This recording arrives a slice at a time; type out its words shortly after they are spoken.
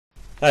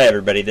Hi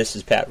everybody, this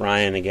is Pat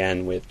Ryan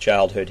again with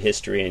Childhood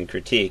History and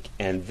Critique,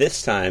 and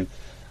this time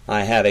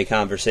I have a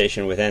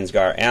conversation with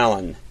Ensgar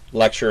Allen,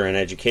 lecturer in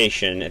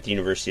education at the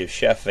University of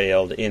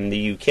Sheffield in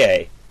the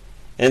UK.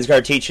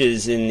 Ensgar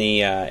teaches in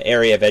the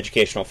area of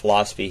educational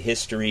philosophy,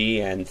 history,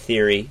 and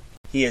theory.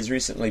 He has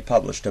recently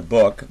published a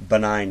book,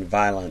 Benign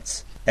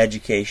Violence,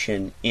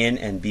 Education in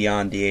and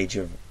Beyond the Age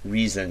of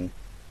Reason,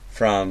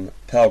 from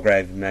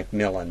Palgrave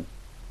Macmillan.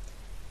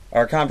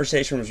 Our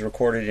conversation was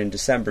recorded in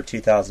December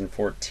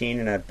 2014,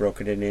 and I've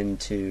broken it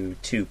into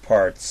two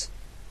parts.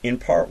 In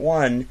part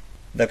one,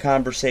 the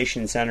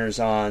conversation centers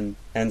on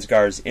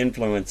Ensgar's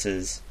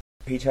influences.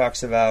 He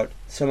talks about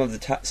some of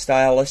the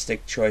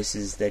stylistic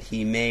choices that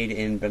he made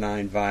in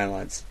Benign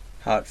Violence,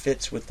 how it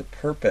fits with the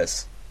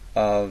purpose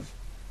of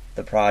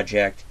the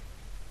project,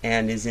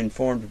 and is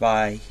informed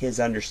by his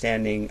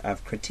understanding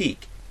of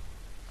critique.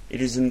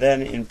 It is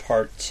then in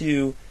part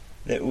two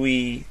that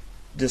we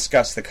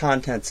discuss the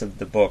contents of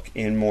the book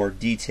in more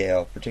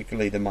detail,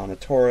 particularly the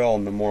monitorial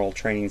and the moral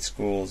training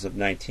schools of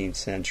 19th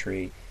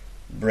century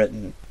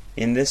Britain.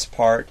 In this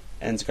part,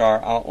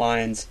 Ensgar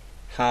outlines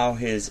how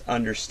his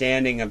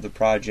understanding of the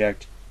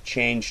project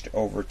changed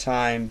over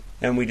time,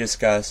 and we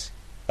discuss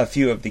a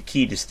few of the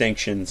key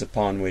distinctions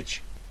upon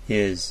which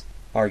his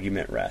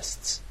argument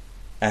rests.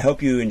 I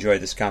hope you enjoy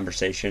this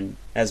conversation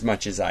as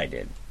much as I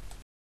did.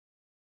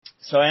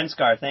 So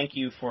Ensgar, thank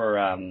you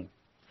for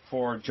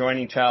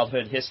joining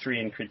Childhood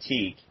History and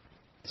Critique.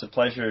 It's a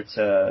pleasure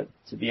to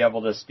be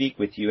able to speak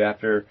with you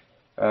after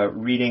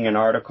reading an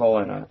article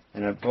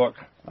and a book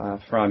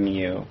from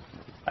you.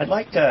 I'd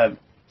like to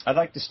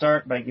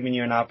start by giving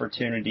you an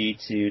opportunity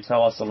to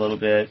tell us a little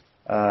bit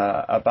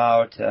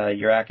about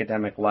your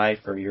academic life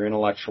or your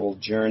intellectual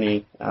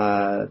journey,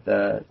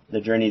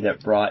 the journey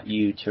that brought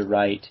you to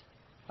write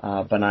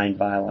Benign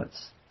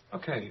Violence.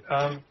 Okay.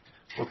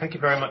 Well, thank you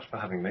very much for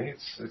having me.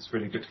 It's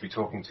really good to be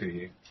talking to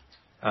you.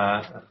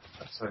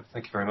 So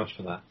thank you very much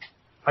for that.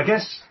 I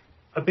guess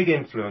a big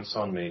influence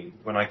on me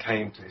when I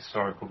came to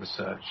historical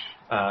research,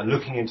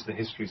 looking into the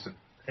histories of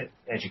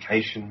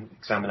education,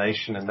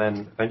 examination, and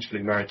then eventually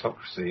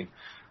meritocracy,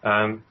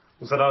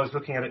 was that I was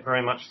looking at it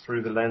very much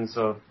through the lens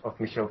of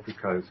Michel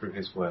Foucault, through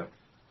his work.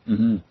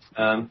 Mm-hmm.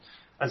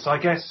 And so I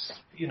guess,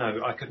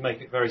 I could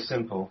make it very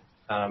simple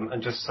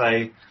and just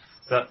say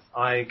that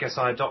I guess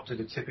I adopted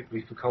a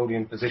typically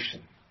Foucauldian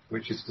position,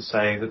 which is to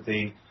say that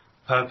the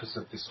purpose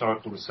of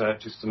historical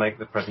research is to make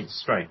the present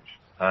strange,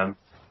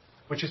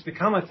 which has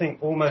become, I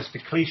think, almost a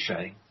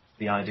cliche,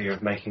 the idea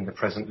of making the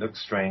present look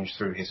strange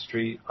through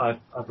history. I've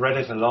read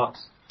it a lot.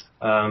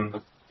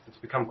 It's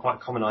become quite a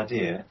common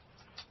idea.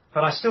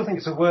 But I still think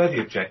it's a worthy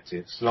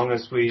objective, as long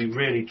as we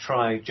really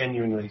try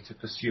genuinely to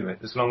pursue it,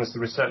 as long as the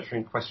researcher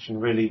in question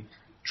really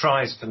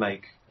tries to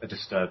make a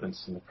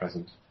disturbance in the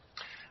present.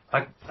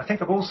 I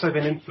think I've also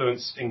been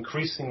influenced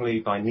increasingly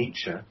by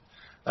Nietzsche,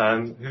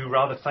 who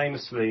rather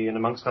famously, and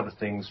amongst other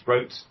things,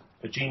 wrote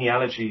a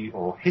genealogy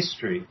or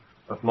history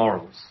of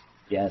morals.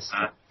 Yes.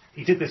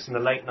 He did this in the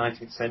late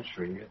 19th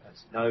century,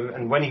 as you know,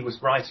 and when he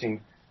was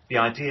writing, the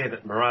idea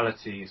that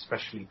morality,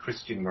 especially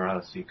Christian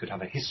morality, could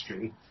have a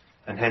history,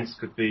 and hence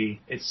could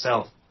be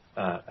itself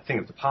a thing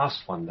of the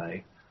past one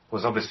day,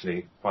 was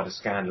obviously quite a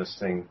scandalous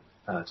thing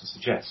to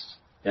suggest.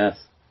 Yes.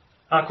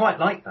 I quite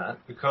like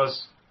that,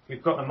 because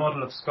we've got a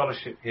model of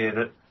scholarship here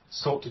that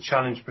sought to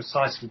challenge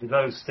precisely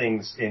those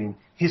things in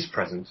his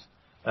present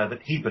that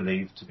he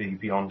believed to be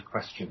beyond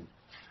question.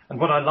 And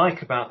what I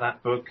like about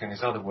that book and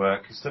his other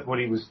work is that what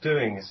he was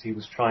doing is he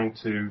was trying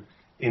to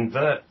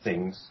invert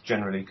things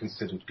generally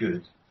considered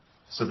good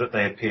so that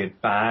they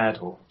appeared bad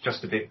or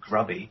just a bit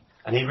grubby,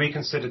 and he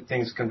reconsidered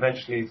things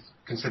conventionally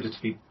considered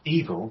to be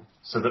evil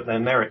so that their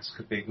merits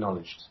could be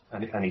acknowledged.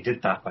 And he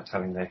did that by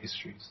telling their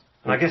histories.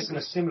 And I guess in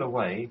a similar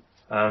way,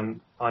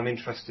 I'm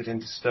interested in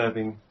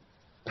disturbing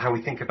how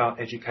we think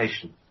about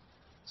education,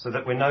 so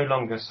that we're no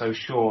longer so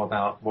sure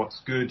about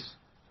what's good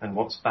and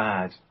what's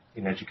bad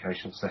in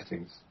educational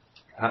settings.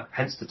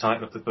 Hence the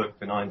title of the book,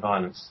 Benign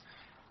Violence.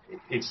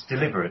 It's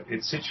deliberate.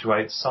 It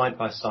situates side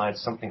by side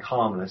something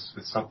harmless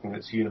with something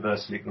that's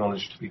universally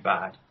acknowledged to be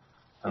bad.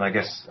 And I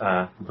guess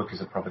the book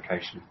is a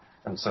provocation,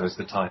 and so is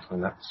the title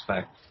in that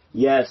respect.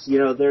 Yes,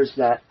 there's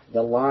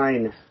the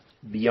line,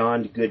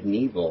 beyond good and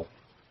evil.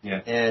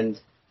 Yeah. And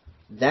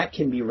that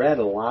can be read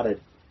a lot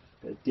of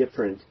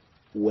different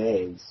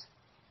ways.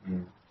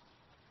 Mm.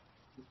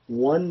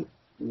 One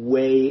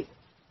way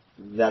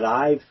that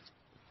I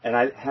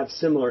have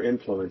similar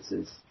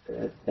influences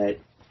that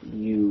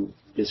you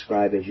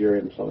describe as your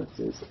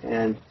influences,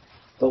 and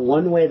the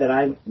one way that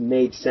I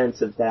made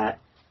sense of that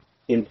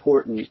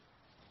important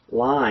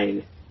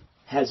line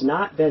has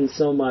not been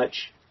so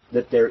much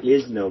that there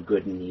is no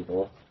good and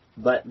evil,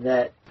 but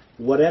that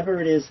whatever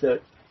it is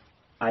that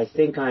I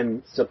think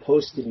I'm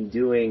supposed to be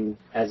doing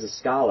as a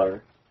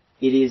scholar,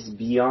 it is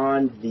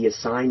beyond the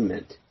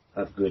assignment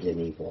of good and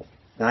evil.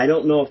 Now, I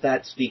don't know if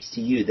that speaks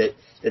to you,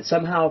 that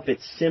somehow if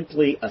it's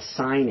simply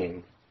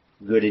assigning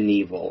good and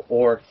evil,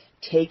 or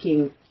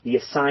taking the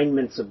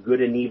assignments of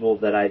good and evil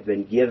that I've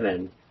been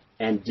given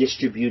and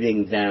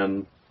distributing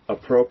them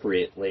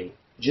appropriately,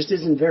 just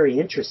isn't very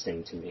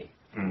interesting to me.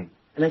 Mm.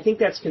 And I think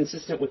that's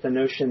consistent with the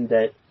notion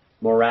that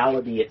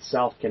morality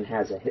itself can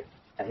has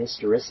a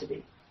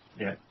historicity.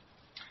 Yeah.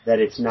 That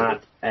it's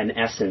not an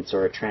essence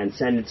or a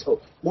transcendence.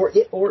 Or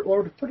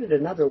to put it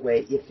another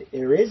way, if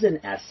there is an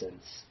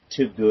essence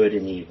to good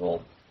and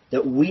evil,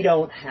 that we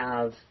don't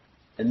have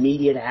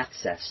immediate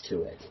access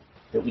to it,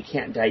 that we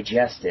can't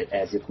digest it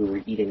as if we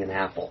were eating an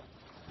apple,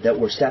 that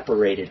we're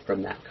separated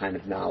from that kind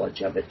of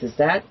knowledge of it. Does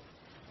that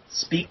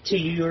speak to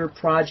your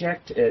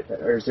project,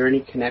 or is there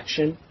any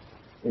connection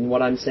in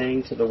what I'm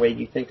saying to the way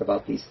you think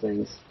about these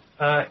things?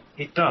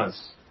 It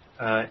does.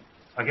 I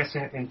guess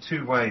in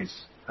two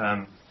ways.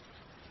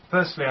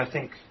 Firstly, I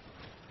think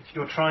if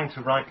you're trying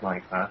to write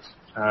like that,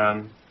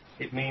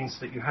 it means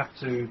that you have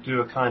to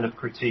do a kind of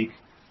critique,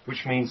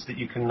 which means that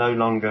you can no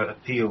longer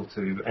appeal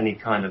to any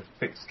kind of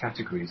fixed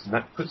categories, and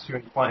that puts you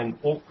in quite an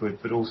awkward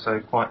but also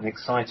quite an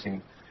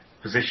exciting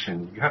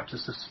position. You have to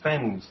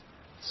suspend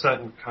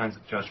certain kinds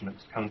of judgment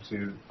to come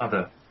to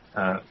other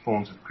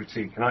forms of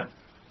critique, and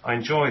I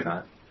enjoy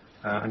that.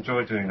 I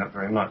enjoy doing that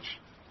very much.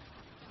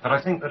 But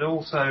I think that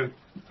also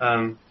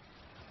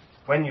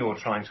when you're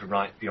trying to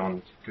write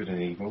beyond good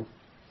and evil,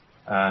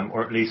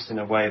 or at least in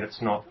a way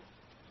that's not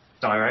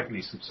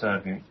directly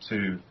subservient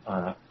to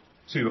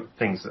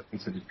things that are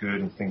considered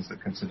good and things that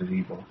are considered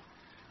evil,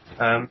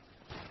 I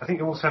think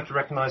you also have to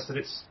recognise that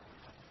it's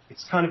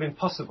kind of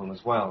impossible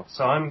as well.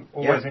 So I'm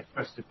always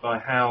interested by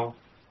how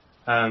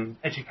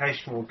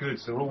educational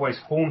goods are always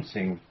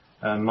haunting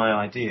my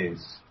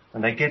ideas,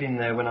 and they get in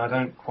there when I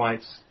don't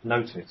quite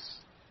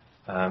notice.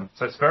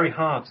 So it's very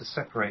hard to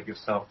separate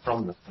yourself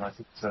from them, and I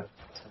think it's a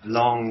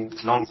long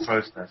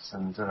process,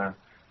 and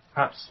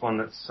perhaps one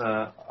that's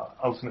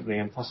ultimately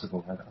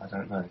impossible. I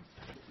don't know.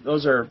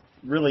 Those are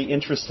really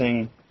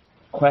interesting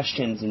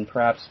questions and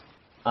perhaps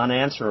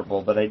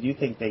unanswerable, but I do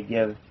think they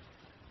give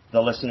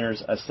the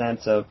listeners a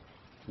sense of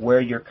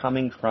where you're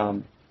coming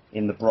from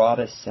in the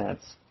broadest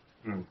sense.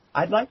 Mm.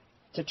 I'd like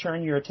to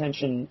turn your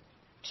attention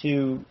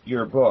to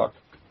your book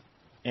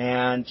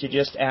and to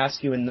just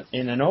ask you in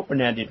an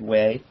open-ended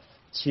way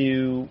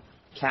to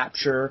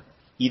capture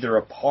either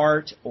a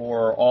part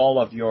or all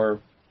of your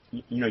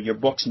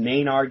book's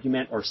main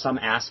argument or some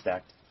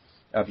aspect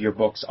of your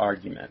book's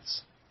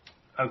arguments.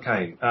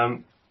 Okay.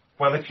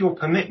 Well, if you'll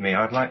permit me,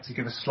 I'd like to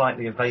give a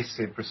slightly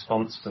evasive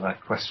response to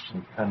that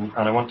question, and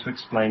I want to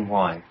explain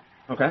why.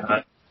 Okay.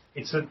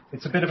 It's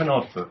a bit of an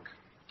odd book,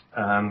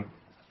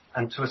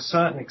 and to a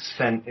certain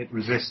extent it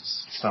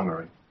resists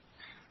summary.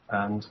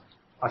 And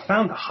I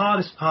found the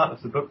hardest part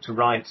of the book to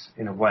write,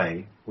 in a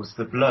way, was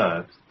the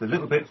blurb, the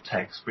little bit of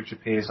text which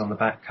appears on the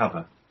back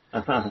cover.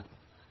 Uh-huh.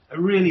 I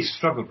really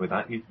struggled with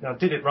that. I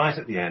did it right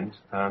at the end,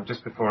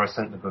 just before I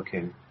sent the book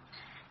in.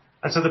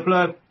 And so the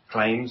blurb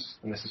claims,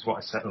 and this is what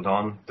I settled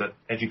on, that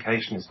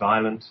education is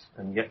violent,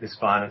 and yet this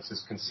violence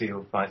is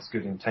concealed by its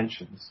good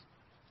intentions.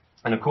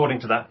 And according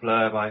to that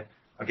blurb, I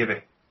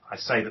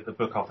say that the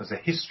book offers a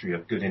history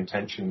of good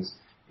intentions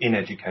in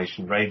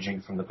education,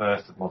 ranging from the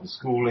birth of modern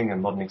schooling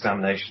and modern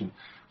examination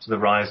to the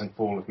rise and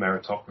fall of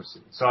meritocracy.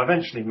 So I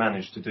eventually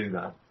managed to do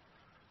that.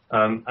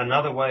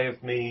 Another way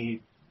of me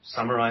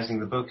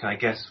summarizing the book, I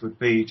guess, would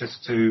be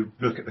just to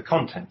look at the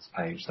contents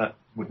page. That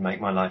would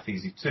make my life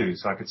easy too.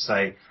 So I could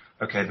say,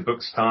 okay, the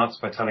book starts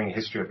by telling a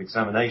history of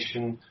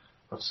examination,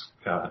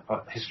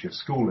 a history of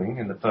schooling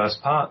in the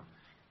first part.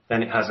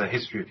 Then it has a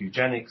history of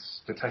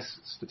eugenics,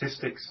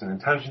 statistics and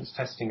intelligence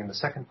testing in the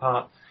second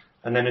part.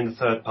 And then in the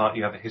third part,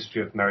 you have a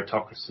history of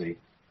meritocracy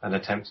and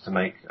attempts to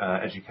make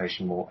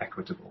education more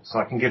equitable. So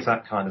I can give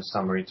that kind of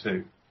summary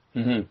too.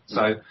 Mm-hmm.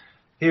 So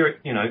here,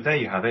 there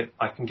you have it.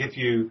 I can give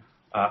you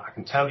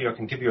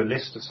a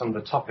list of some of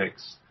the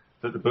topics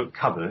that the book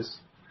covers.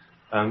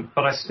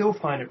 But I still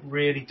find it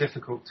really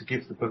difficult to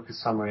give the book a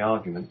summary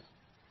argument.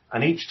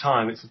 And each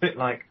time, it's a bit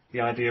like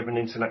the idea of an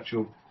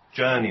intellectual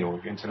journey or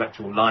your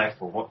intellectual life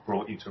or what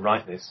brought you to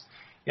write this.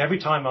 Every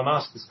time I'm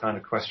asked this kind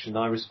of question,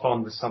 I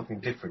respond with something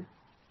different.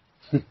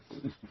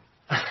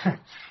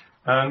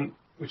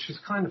 Which is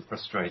kind of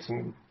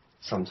frustrating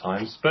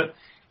sometimes. But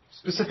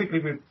specifically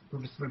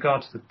with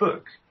regard to the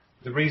book,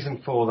 the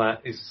reason for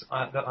that is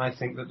that I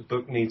think that the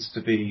book needs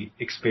to be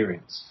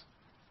experienced.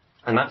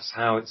 And that's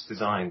how it's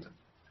designed.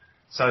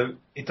 So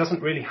it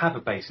doesn't really have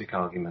a basic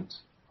argument,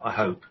 I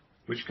hope,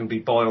 which can be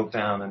boiled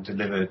down and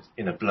delivered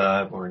in a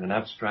blurb or in an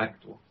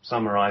abstract or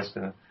summarized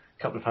in a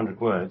couple of hundred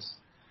words.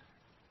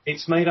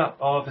 It's made up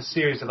of a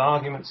series of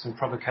arguments and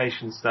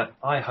provocations that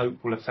I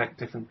hope will affect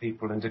different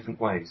people in different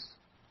ways.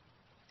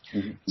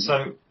 Mm-hmm.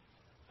 So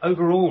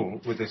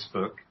overall with this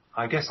book,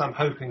 I guess I'm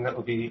hoping that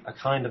will be a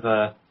kind of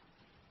a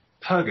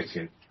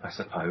purgative, I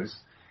suppose,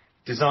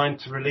 designed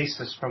to release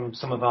us from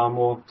some of our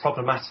more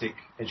problematic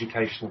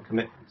educational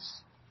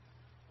commitments.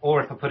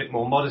 Or if I put it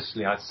more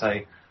modestly, I'd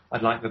say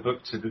I'd like the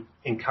book to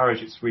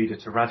encourage its reader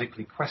to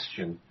radically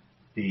question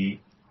the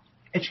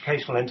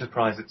educational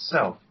enterprise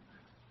itself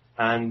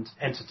and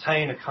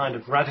entertain a kind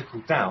of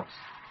radical doubt,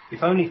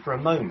 if only for a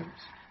moment,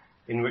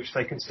 in which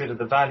they consider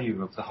the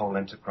value of the whole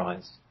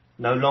enterprise,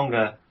 no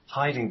longer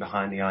hiding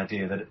behind the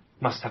idea that it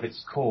must have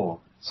its core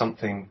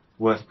something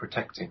worth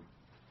protecting.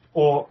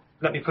 Or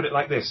let me put it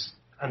like this,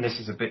 and this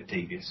is a bit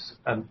devious.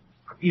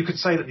 You could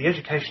say that the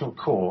educational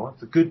core,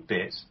 the good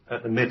bit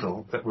at the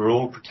middle that we're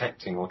all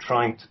protecting or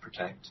trying to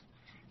protect,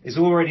 is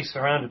already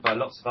surrounded by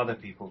lots of other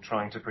people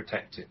trying to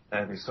protect it.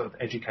 They're these sort of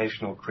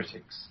educational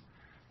critics.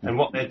 And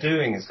what they're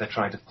doing is they're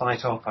trying to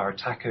fight off our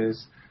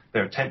attackers.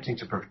 They're attempting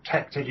to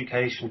protect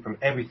education from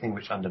everything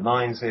which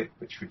undermines it,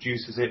 which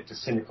reduces it to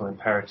cynical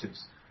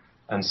imperatives,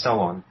 and so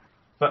on.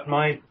 But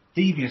my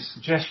devious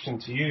suggestion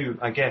to you,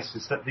 I guess,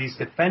 is that these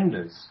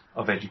defenders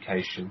of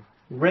education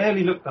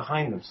rarely look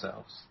behind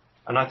themselves.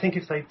 And I think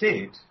if they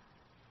did,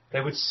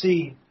 they would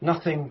see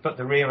nothing but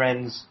the rear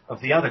ends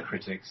of the other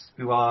critics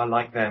who are,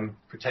 like them,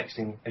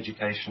 protecting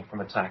education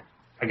from attack.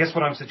 I guess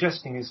what I'm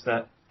suggesting is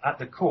that at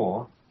the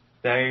core,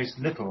 there is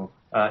little,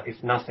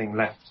 if nothing,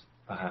 left,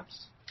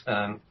 perhaps.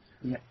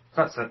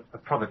 That's a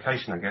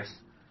provocation, I guess.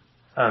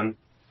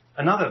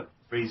 Another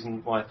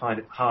reason why I find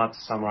it hard to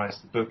summarize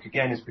the book,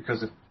 again, is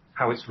because of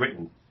how it's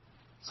written.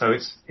 So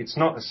it's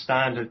not a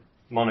standard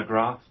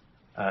monograph.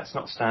 It's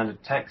not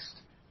standard text.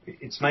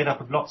 It's made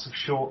up of lots of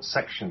short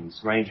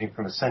sections, ranging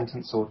from a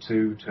sentence or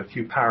two to a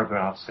few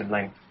paragraphs in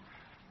length.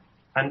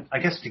 And I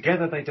guess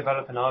together they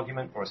develop an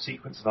argument or a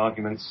sequence of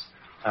arguments,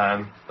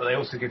 but they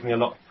also give me a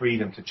lot of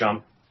freedom to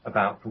jump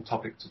about from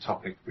topic to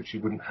topic, which you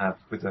wouldn't have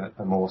with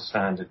a more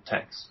standard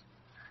text.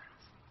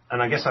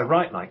 And I guess I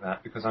write like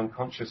that because I'm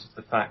conscious of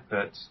the fact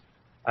that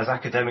as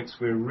academics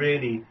we're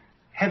really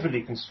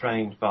heavily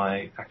constrained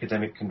by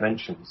academic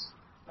conventions,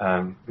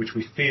 which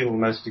we feel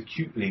most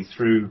acutely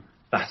through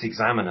that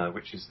examiner,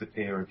 which is the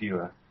peer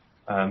reviewer.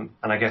 And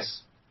I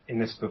guess in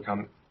this book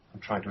I'm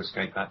trying to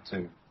escape that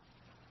too.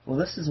 Well,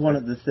 this is one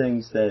of the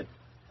things that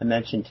I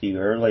mentioned to you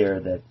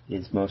earlier that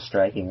is most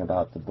striking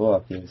about the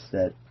book is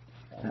that,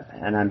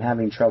 and I'm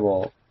having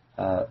trouble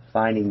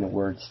finding the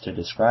words to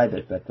describe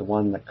it, but the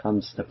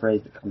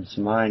phrase that comes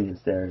to mind is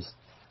there's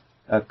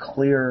a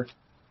clear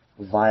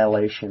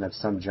violation of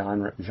some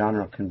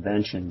genre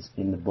conventions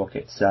in the book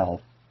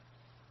itself.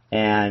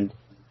 And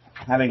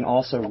having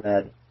also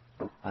read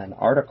an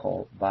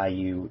article by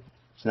you,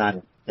 it's not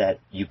that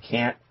you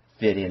can't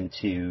fit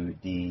into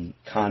the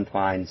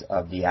confines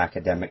of the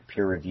academic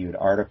peer-reviewed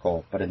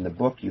article, but in the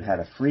book you had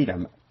a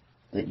freedom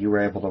that you were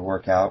able to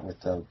work out with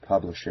the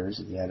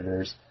publishers, the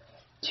editors,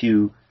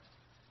 to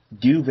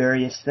do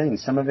various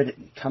things. Some of it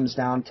comes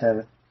down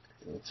to,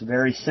 it's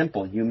very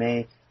simple. You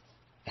may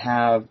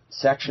have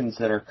sections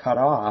that are cut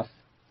off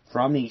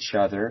from each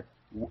other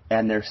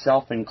and they're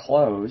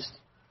self-enclosed,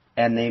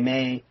 and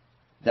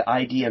the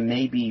idea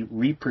may be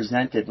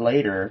represented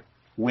later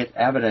with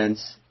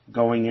evidence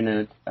going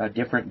in a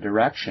different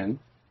direction.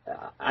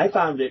 I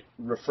found it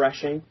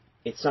refreshing.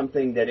 It's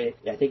something that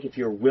I think if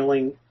you're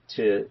willing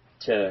to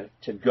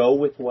go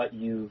with what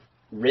you've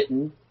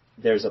written,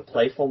 there's a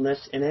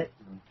playfulness in it.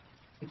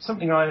 It's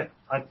something I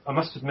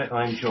must admit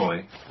I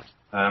enjoy.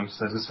 So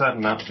there's a certain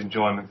amount of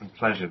enjoyment and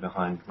pleasure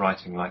behind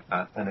writing like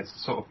that, and it's the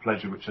sort of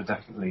pleasure which I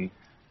definitely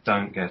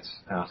don't get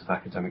out of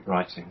academic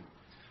writing.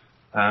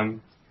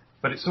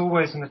 But it's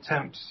always an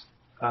attempt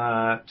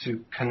to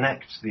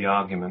connect the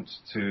argument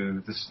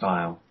to the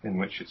style in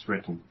which it's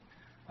written.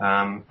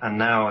 And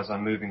now, as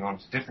I'm moving on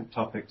to different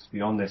topics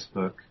beyond this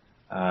book,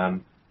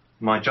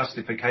 my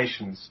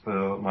justifications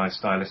for my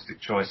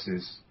stylistic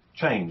choices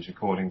change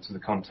according to the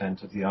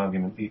content of the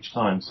argument each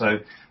time. So,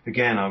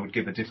 again, I would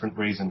give a different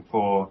reason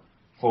for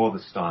the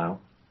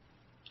style.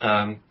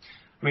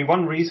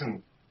 One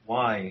reason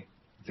why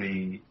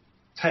the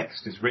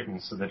text is written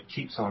so that it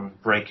keeps on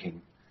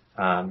breaking,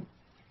 and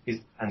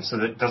so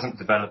that it doesn't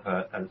develop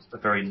a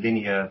very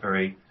linear,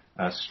 very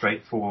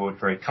straightforward,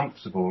 very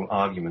comfortable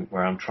argument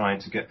where I'm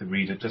trying to get the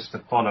reader just to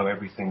follow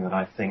everything that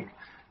I think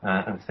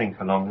and think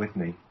along with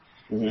me,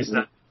 is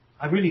that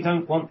I really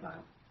don't want that.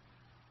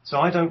 So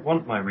I don't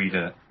want my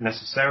reader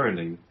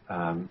necessarily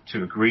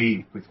to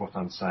agree with what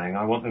I'm saying.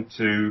 I want them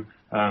to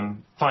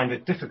find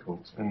it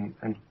difficult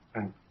and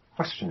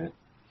question it.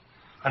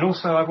 And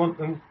also I want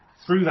them,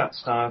 through that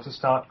style, to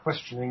start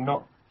questioning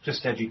not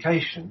just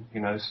education,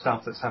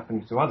 stuff that's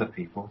happening to other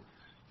people,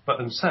 but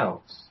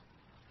themselves.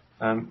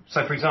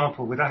 So, for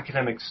example, with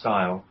academic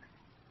style,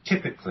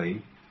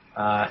 typically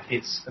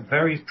it's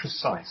very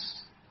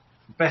precise.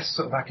 The best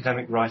sort of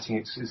academic writing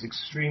is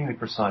extremely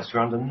precise.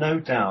 You're under no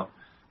doubt,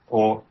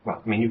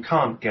 you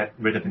can't get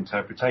rid of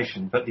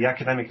interpretation, but the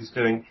academic is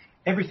doing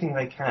everything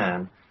they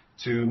can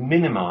to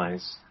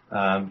minimize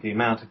the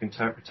amount of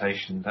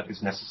interpretation that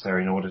is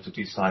necessary in order to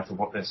decipher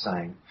what they're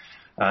saying.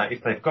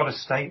 If they've got a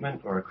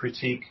statement or a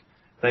critique,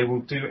 they will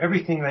do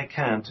everything they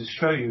can to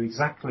show you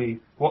exactly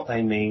what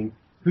they mean,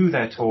 who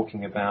they're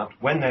talking about,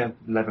 when they're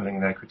leveling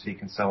their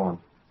critique, and so on.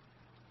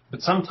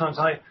 But sometimes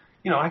I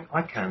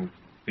can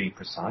be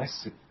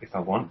precise if I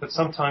want, but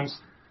sometimes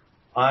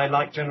I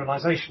like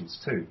generalizations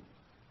too.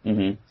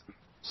 Mm-hmm.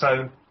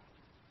 So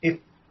if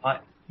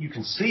you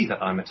can see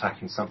that I'm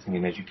attacking something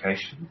in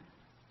education,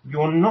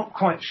 you're not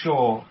quite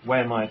sure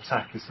where my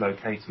attack is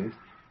located,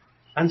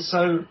 and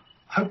so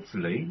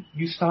hopefully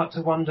you start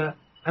to wonder,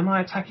 am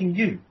I attacking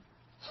you?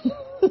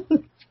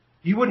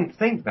 You wouldn't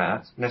think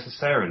that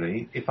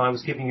necessarily if I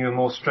was giving you a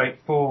more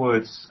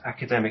straightforward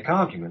academic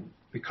argument,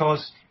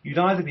 because you'd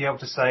either be able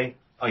to say,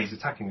 oh, he's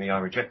attacking me, I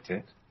reject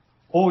it,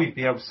 or you'd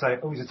be able to say,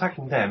 oh, he's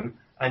attacking them,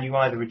 and you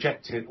either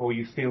reject it or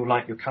you feel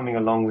like you're coming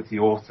along with the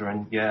author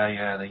and,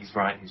 yeah, he's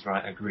right,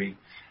 agree.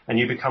 And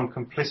you become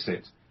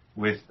complicit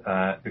with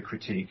the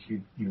critique.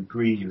 You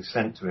agree, you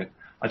assent to it.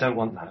 I don't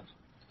want that.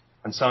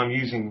 And so I'm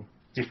using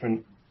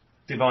different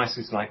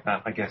devices like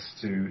that, I guess,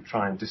 to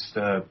try and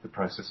disturb the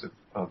process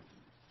of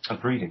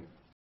reading.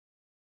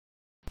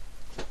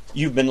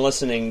 You've been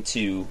listening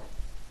to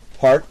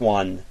part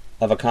one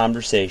of a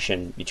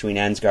conversation between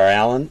Ansgar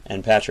Allen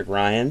and Patrick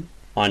Ryan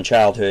on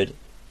childhood,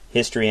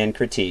 history, and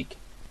critique,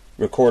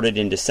 recorded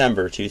in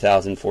December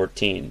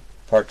 2014.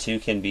 Part two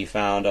can be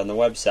found on the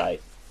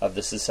website of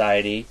the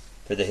Society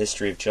for the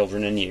History of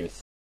Children and Youth.